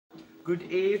Good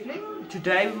evening.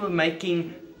 Today we're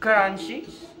making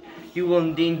crunchies.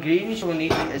 The ingredients you will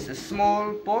need is a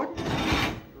small pot,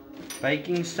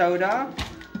 baking soda,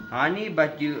 honey,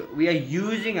 but we are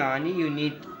using honey. You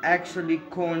need actually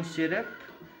corn syrup,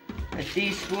 a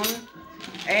teaspoon,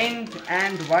 and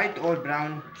white or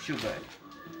brown sugar.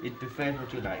 It depends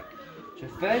what you like. So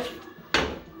first,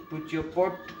 put your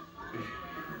pot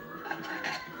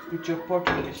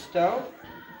on the stove.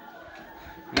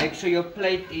 Make sure your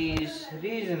plate is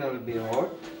reasonably hot.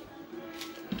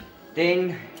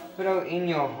 Then throw in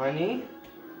your honey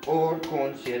or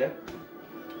corn syrup.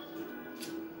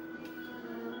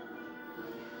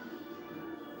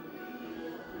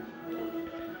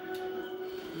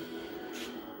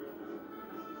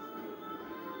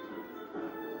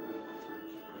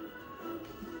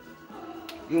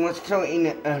 You must throw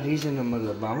in a reasonable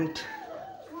amount,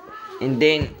 and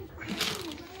then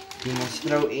you must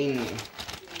throw in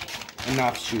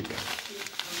enough sugar.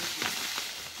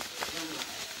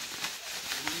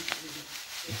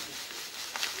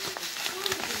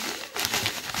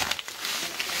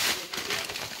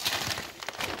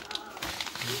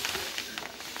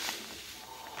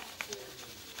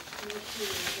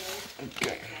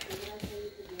 Okay.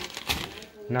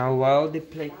 Now while the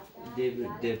plate,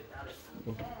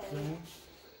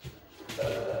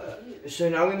 so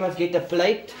now we must get a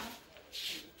plate.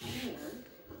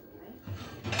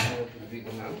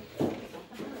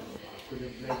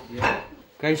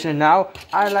 Okay, so now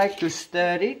I like to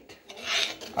stir it.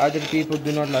 Other people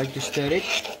do not like to stir it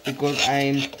because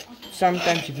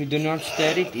sometimes if you do not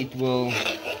stir it, it will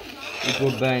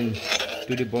burn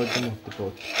to the bottom of the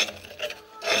pot.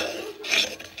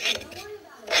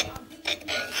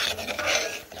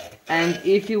 And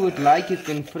if you would like, you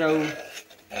can throw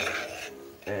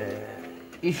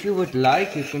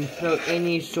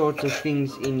any sort of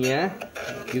things in here.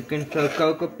 You can throw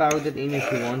cocoa powder in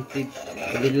if you want it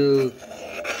a little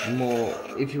more,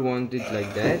 if you want it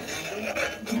like that.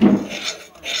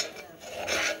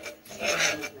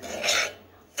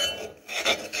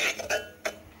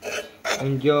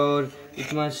 And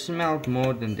it must smell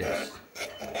more than this.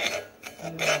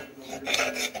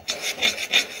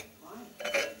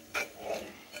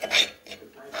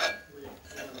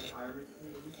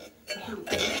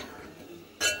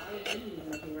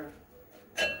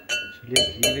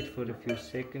 Let's leave it for a few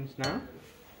seconds now.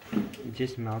 It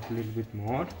just melt a little bit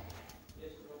more.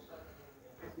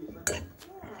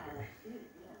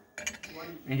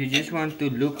 And you just want to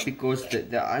look, because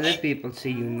the other people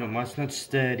say you must not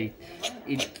stir it.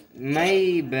 It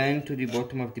may burn to the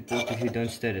bottom of the pot if you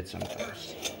don't stir it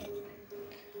sometimes.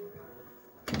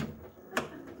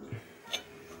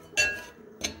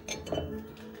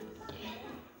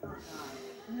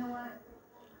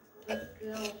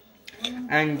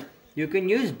 And you can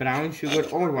use brown sugar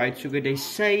or white sugar. They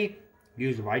say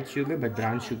use white sugar, but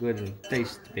brown sugar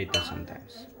tastes better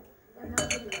sometimes.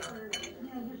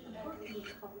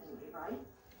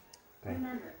 Okay.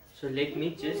 So let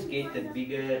me just get a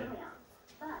bigger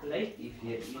plate, if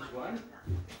there is one.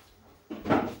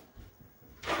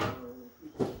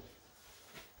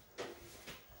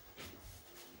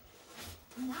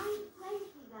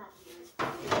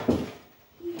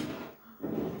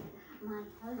 My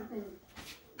husband.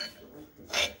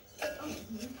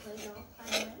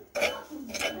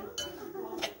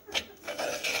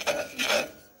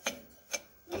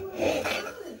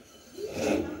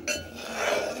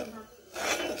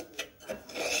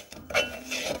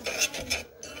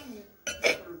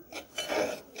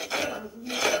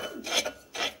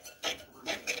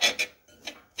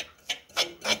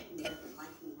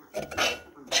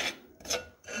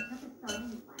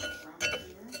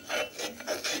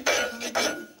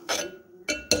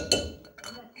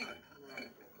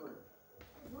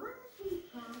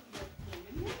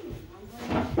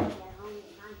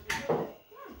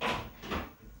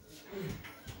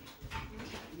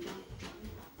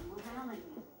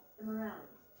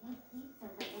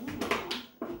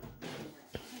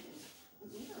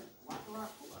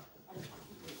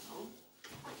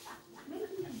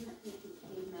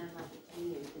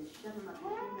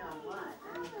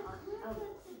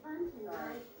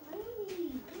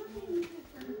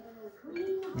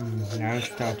 Now it's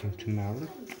starting to melt.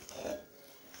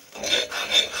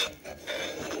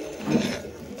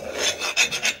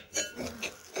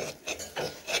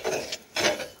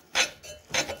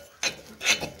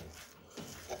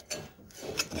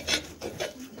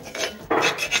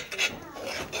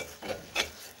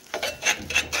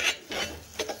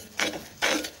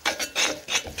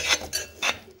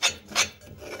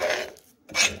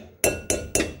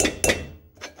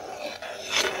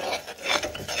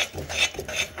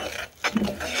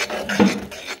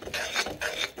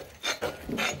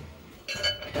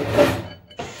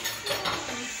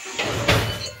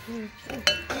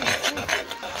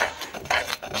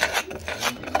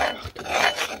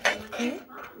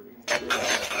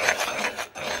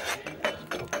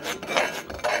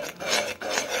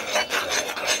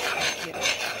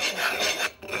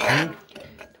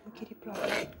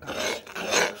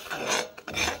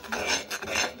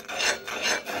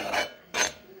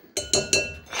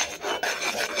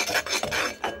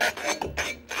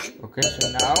 Okay,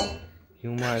 so now you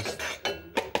must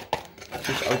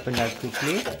just open that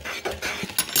quickly.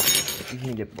 Give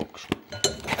me the box.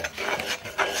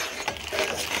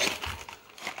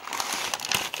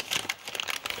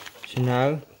 So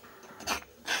now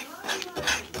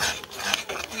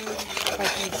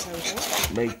baking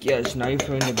soda. Yes, now you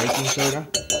throw in the baking soda.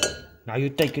 Now you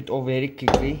take it off very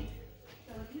quickly.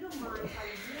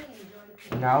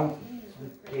 Now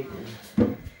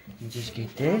you just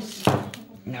get this.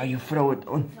 Now you throw it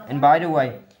on. And by the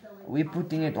way, we're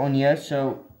putting it on here,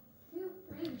 so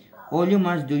all you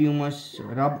must do, you must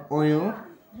rub oil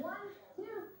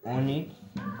on it.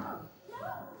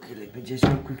 Okay, let me just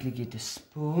go quickly get a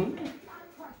spoon.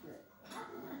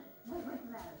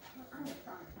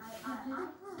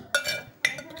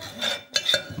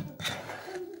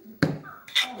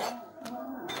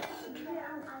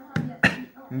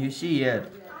 And you see here,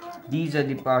 these are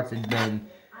the parts that bend,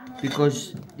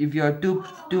 because if you're two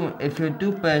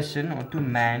person or two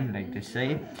man, like they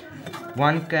say,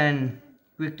 one can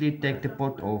quickly take the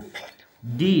pot off.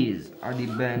 These are the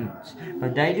bends,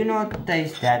 but they do not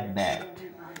taste that bad.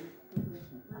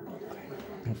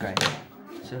 Okay,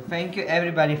 so thank you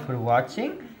everybody for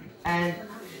watching, and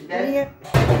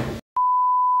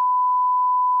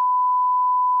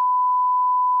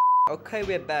okay,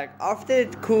 we're back. After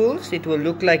it cools, it will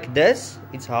look like this.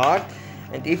 It's hard,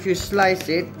 and if you slice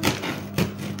it,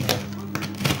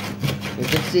 you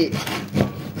can see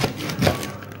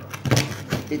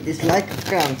it is like a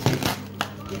crunchy.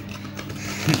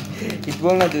 It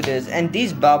will not do this. And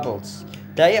these bubbles,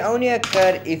 they only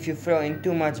occur if you throw in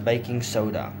too much baking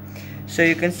soda. So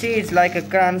you can see it's like a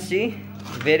crunchy,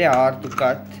 very hard to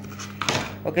cut.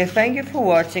 Okay, thank you for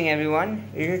watching everyone.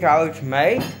 This is how it's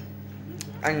made.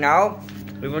 And now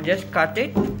we will just cut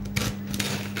it.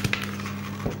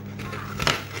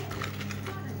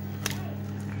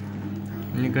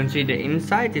 And you can see the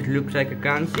inside, it looks like a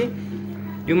crunchy.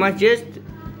 You must just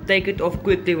take it off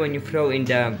quickly when you throw in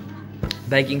the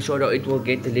baking soda. It will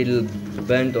get a little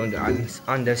burnt on the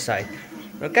underside.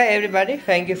 Okay everybody,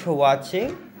 thank you for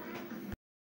watching.